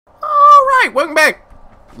Alright, welcome back,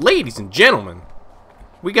 ladies and gentlemen.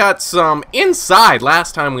 We got some inside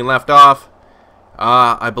last time we left off.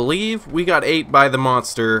 I believe we got ate by the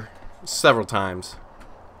monster several times.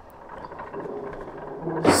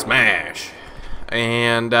 Smash.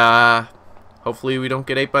 And, hopefully we don't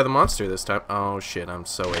get ate by the monster this time. Oh shit, I'm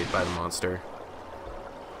so ate by the monster.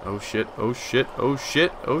 Oh shit, oh shit, oh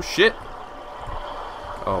shit, oh shit.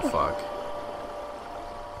 Oh fuck.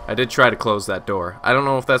 I did try to close that door. I don't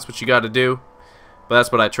know if that's what you gotta do, but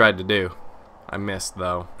that's what I tried to do. I missed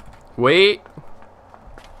though. Wait.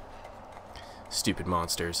 Stupid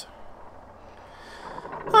monsters.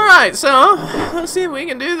 Alright, so let's see if we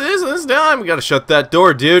can do this time. We gotta shut that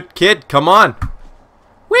door, dude. Kid, come on.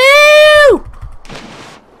 Woo!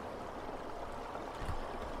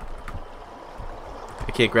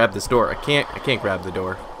 I can't grab this door. I can't grab the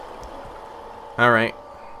door. Alright.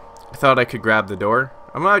 I thought I could grab the door.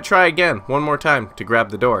 I'm gonna try again, one more time, to grab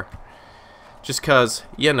the door. Just cause,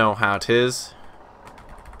 you know how it is.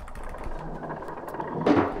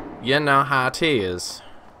 You know how it is.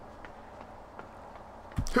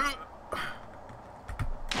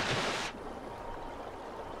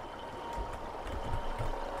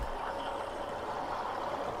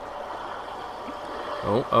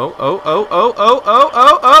 Oh.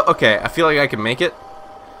 Okay, I feel like I can make it.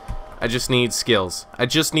 I just need skills. I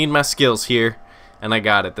just need my skills here. And I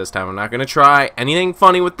got it this time. I'm not going to try anything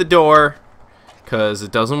funny with the door, because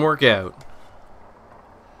it doesn't work out.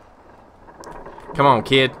 Come on,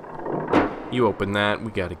 kid. You open that.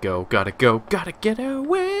 We gotta go. Gotta go. Gotta get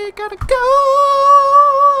away. Gotta go.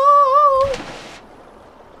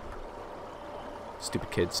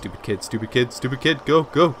 Stupid kid. Stupid kid. Stupid kid. Stupid kid. Go.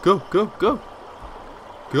 Go. Go. Go. Go.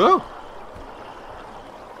 Go.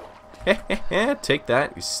 Take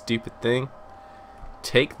that, you stupid thing.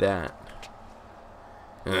 Take that.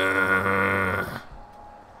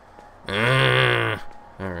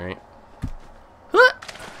 Alright.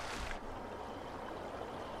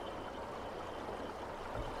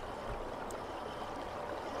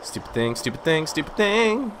 Stupid thing, stupid thing, stupid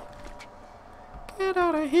thing. Get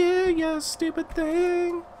out of here, you stupid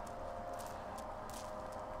thing.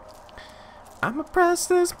 I'ma press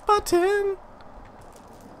this button.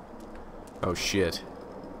 Oh shit.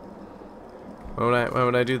 Why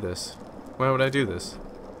would I do this? Why would I do this?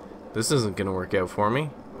 This isn't gonna work out for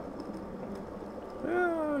me.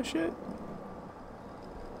 Oh shit.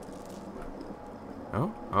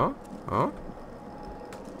 Oh.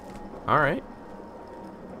 Alright.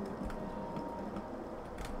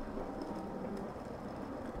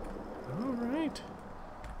 Alright.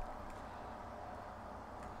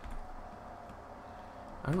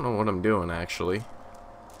 I don't know what I'm doing actually.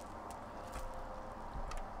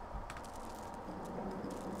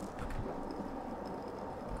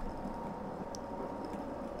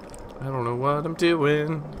 I don't know what I'm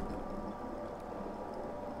doing.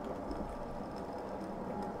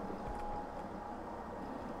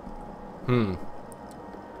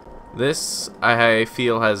 This, I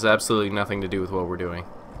feel, has absolutely nothing to do with what we're doing.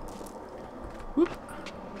 Whoop.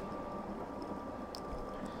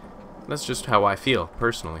 That's just how I feel,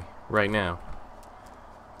 personally, right now.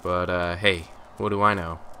 But, hey, what do I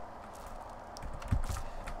know?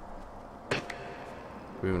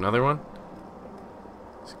 We have another one?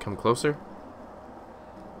 Does it come closer?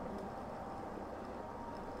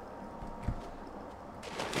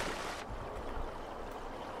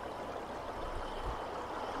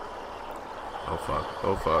 Oh fuck,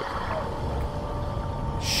 oh fuck.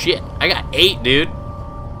 Shit, I got 8, dude.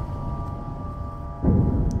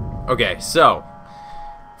 Okay, so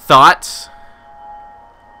thoughts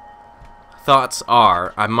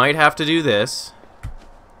are I might have to do this.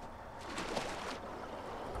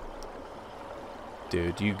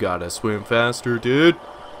 Dude, you gotta swim faster, dude.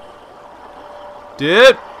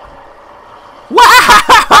 Dude! Wow!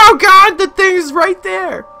 Oh god, the thing is right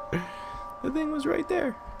there! The thing was right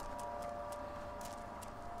there.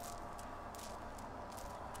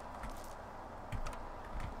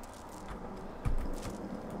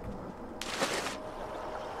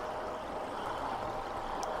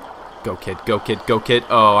 Go, kid, go, kid, go, kid.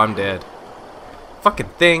 Oh, I'm dead. Fucking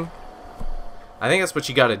thing. I think that's what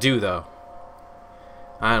you gotta do, though.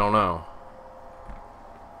 I don't know.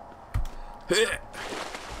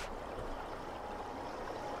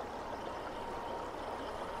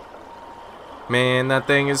 Man, that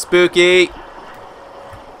thing is spooky.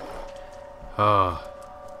 Oh.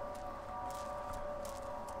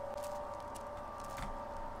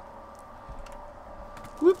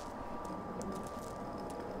 Whoop.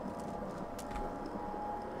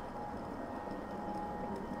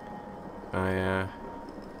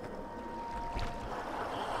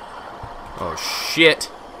 Oh,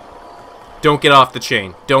 shit. Don't get off the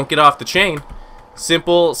chain. Don't get off the chain.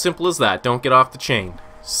 Simple as that. Don't get off the chain.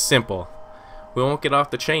 Simple. We won't get off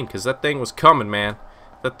the chain because that thing was coming, man.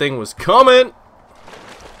 That thing was coming.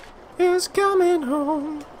 It's coming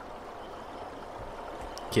home.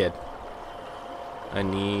 Kid. I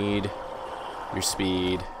need your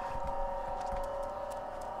speed.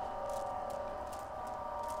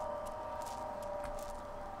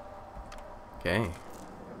 Okay.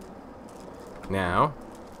 Now,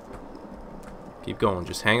 keep going.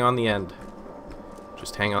 Just hang on the end.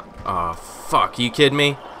 Just hang on. Oh, fuck. You kidding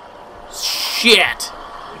me? Shit!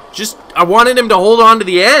 I wanted him to hold on to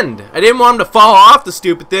the end. I didn't want him to fall off the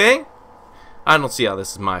stupid thing. I don't see how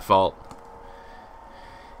this is my fault.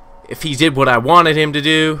 If he did what I wanted him to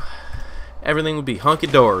do, everything would be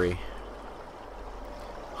hunky-dory.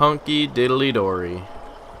 Hunky-diddly-dory.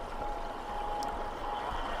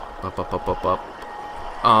 Up.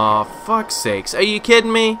 Aw, fuck's sakes. Are you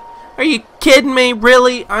kidding me? Are you kidding me?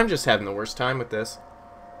 Really? I'm just having the worst time with this.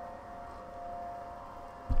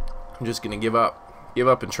 I'm just gonna give up. Give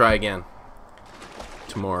up and try again.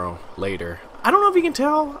 Tomorrow, later. I don't know if you can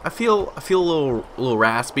tell. I feel a little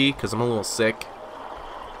raspy because I'm a little sick.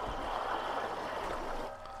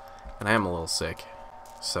 And I am a little sick.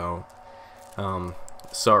 So,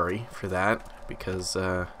 sorry for that because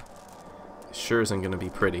it sure isn't gonna be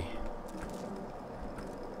pretty.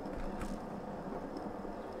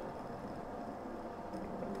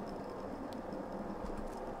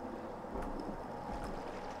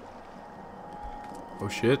 Oh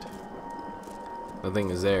shit. That thing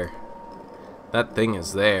is there. That thing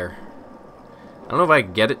is there. I don't know if I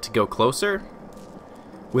can get it to go closer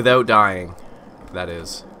without dying. That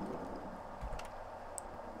is.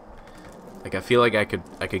 Like I feel like I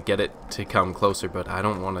could get it to come closer, but I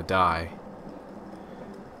don't want to die.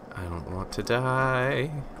 I don't want to die.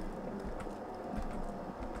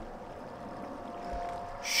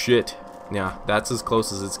 Shit. Yeah, that's as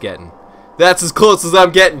close as it's getting. That's as close as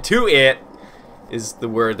I'm getting to it. Is the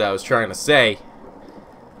word that I was trying to say.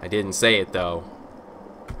 I didn't say it though.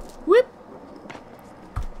 Whip!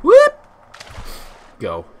 Whip!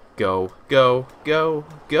 Go, go, go, go,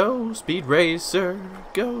 go, speed racer,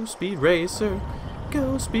 go, speed racer,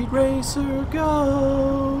 go, speed racer,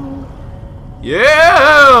 go!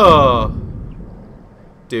 Yeah!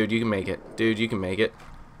 Dude, you can make it. Dude, you can make it.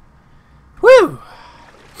 Woo!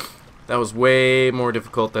 That was way more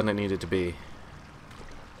difficult than it needed to be.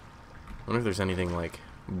 I wonder if there's anything, like,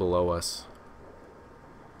 below us.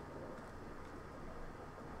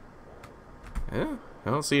 Yeah,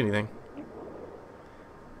 I don't see anything.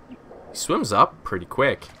 He swims up pretty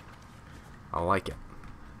quick. I like it.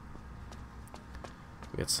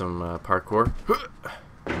 We got some parkour.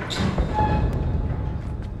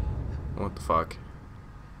 What the fuck?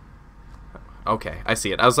 Okay, I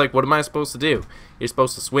see it. I was like, what am I supposed to do? You're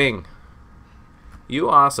supposed to swing. You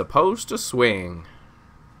are supposed to swing.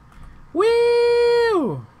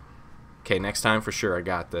 Woo! Okay, next time for sure I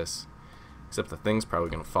got this. Except the thing's probably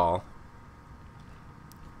gonna fall.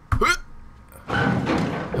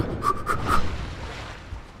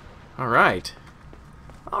 Alright.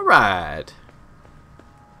 Alright.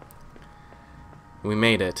 We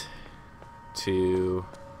made it to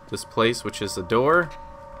this place, which is a door.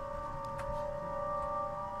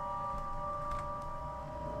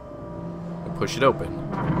 We'll push it open.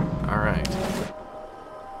 Alright.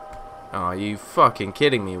 Aw, you fucking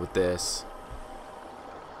kidding me with this.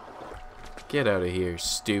 Get out of here,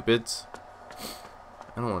 stupids.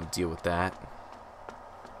 I don't want to deal with that.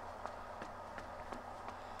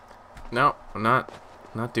 No, I'm not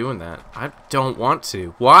doing that. I don't want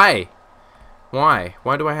to. Why? Why?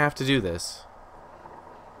 Why do I have to do this?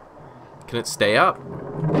 Can it stay up?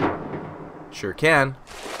 Sure can.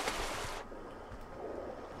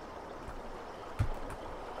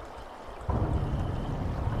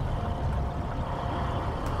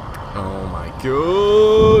 Oh my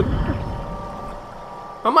god.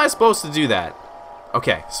 How am I supposed to do that?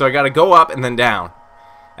 Okay, so I gotta go up and then down.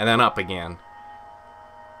 And then up again.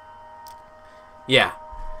 Yeah.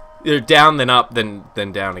 Either down, then up, then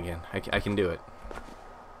down again. I can do it.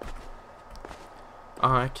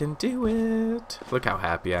 I can do it. Look how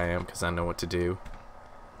happy I am because I know what to do.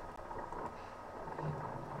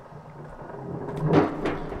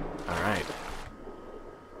 Alright.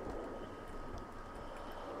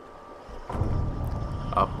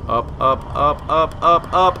 Up.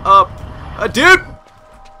 Dude!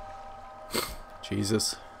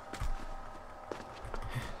 Jesus.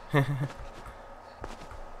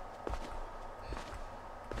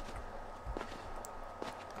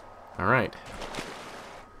 Alright.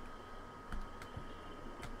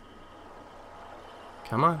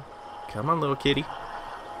 Come on. Come on, little kitty.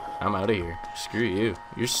 I'm out of here. Screw you.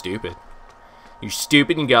 You're stupid. You're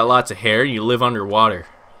stupid and you got lots of hair and you live underwater.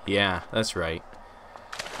 Yeah, that's right.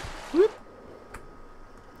 Whoop.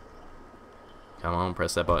 Come on,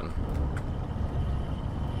 press that button.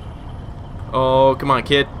 Oh, come on,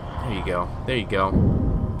 kid. There you go. There you go.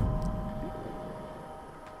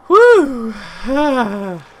 Woo!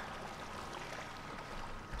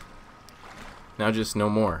 Now just no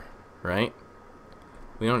more, right?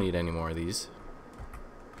 We don't need any more of these.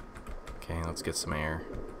 Okay, let's get some air.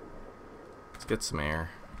 Let's get some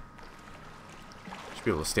air. Should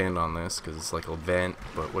be able to stand on this because it's like a vent,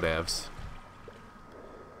 but whatevs.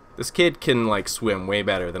 This kid can like swim way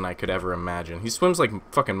better than I could ever imagine. He swims like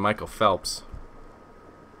fucking Michael Phelps.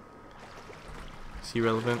 Is he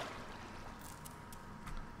relevant?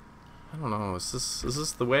 I don't know. Is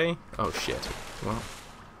this the way? Oh shit. Well,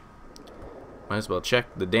 might as well check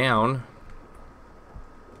the down.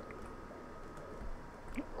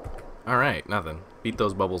 Alright, nothing. Beat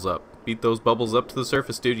those bubbles up. Beat those bubbles up to the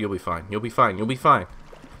surface, dude. You'll be fine. You'll be fine. You'll be fine.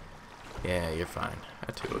 Yeah, you're fine.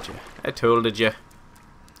 I told you. I told you.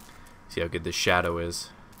 See how good this shadow is.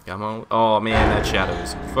 Come on. Oh man, that shadow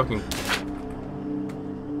is fucking.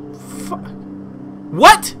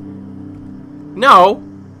 What? No.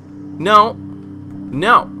 No.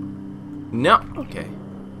 No. No. Okay.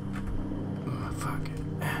 Oh, fuck.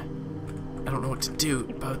 I don't know what to do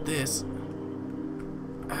about this.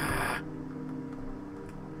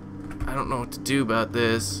 I don't know what to do about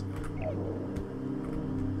this.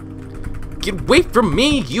 Get away from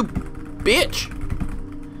me, you bitch!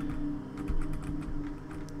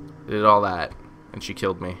 Did all that, and she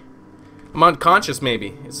killed me. I'm unconscious,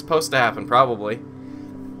 maybe. It's supposed to happen, probably.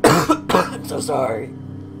 I'm so sorry.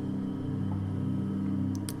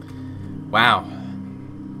 Wow.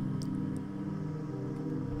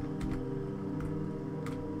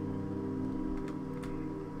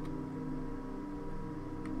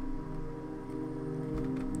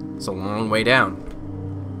 It's a long way down.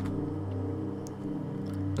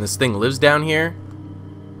 And this thing lives down here?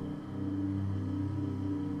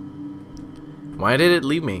 Why did it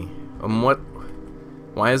leave me? What?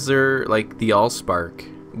 Why is there like the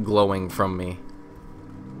Allspark glowing from me?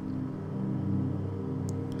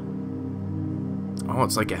 Oh,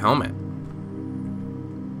 it's like a helmet.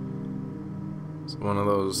 It's one of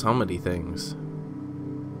those helmety things.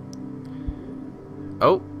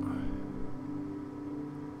 Oh.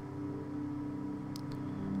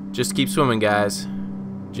 Just keep swimming, guys.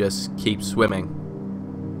 Just keep swimming.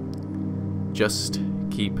 Just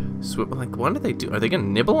keep swimming. Like, what do they do? Are they gonna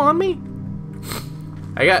nibble on me?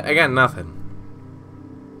 I got nothing.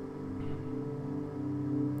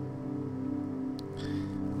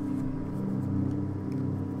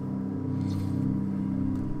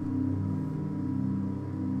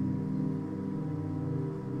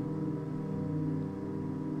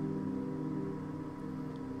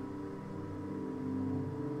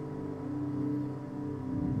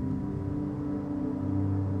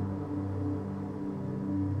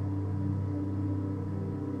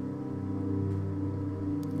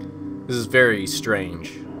 This is very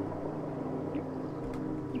strange.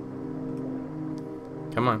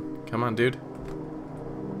 Come on, dude.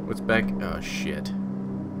 What's back? Oh shit.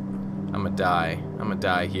 I'ma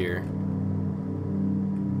die here.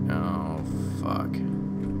 Oh fuck.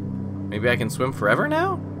 Maybe I can swim forever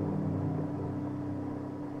now?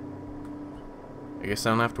 I guess I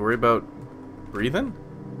don't have to worry about breathing?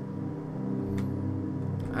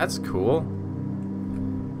 That's cool.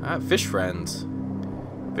 I have fish friends.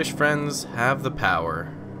 Fish friends have the power.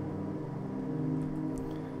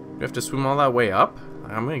 You have to swim all that way up?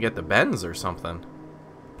 I'm gonna get the bends or something.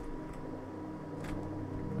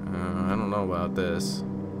 I don't know about this.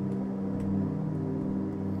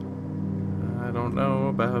 I don't know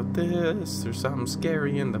about this. There's something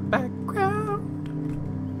scary in the background.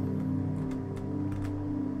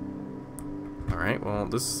 Alright, well,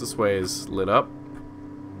 this way is lit up.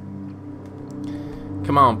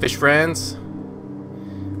 Come on, fish friends.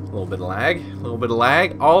 A little bit of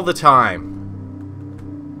lag, all the time.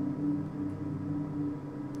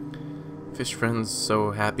 Fish friends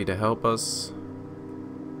so happy to help us.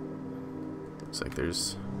 Looks like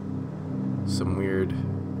there's some weird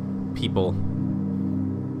people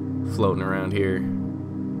floating around here.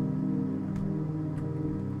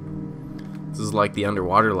 This is like the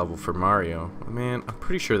underwater level for Mario. Man, I'm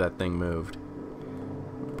pretty sure that thing moved.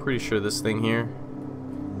 I'm pretty sure this thing here,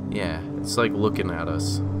 yeah, it's like looking at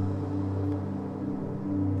us.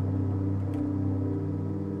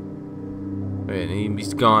 Wait,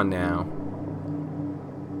 he's gone now.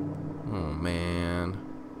 Oh man.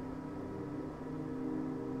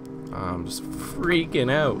 I'm just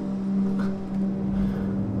freaking out.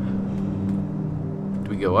 Do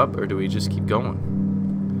we go up or do we just keep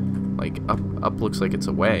going? Like, up looks like it's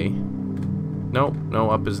away. Nope, no,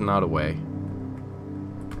 up is not away.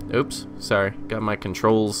 Oops, sorry. Got my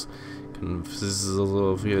controls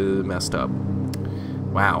messed up.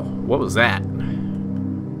 Wow, what was that?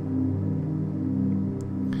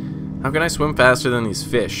 How can I swim faster than these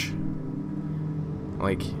fish?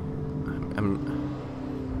 Like,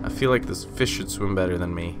 I feel like this fish should swim better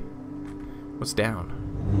than me. What's down?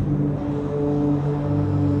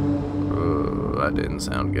 Oh, that didn't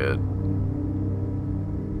sound good.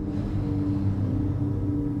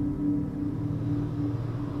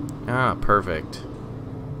 Ah, perfect.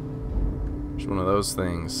 There's one of those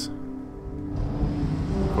things.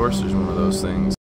 Of course there's one of those things.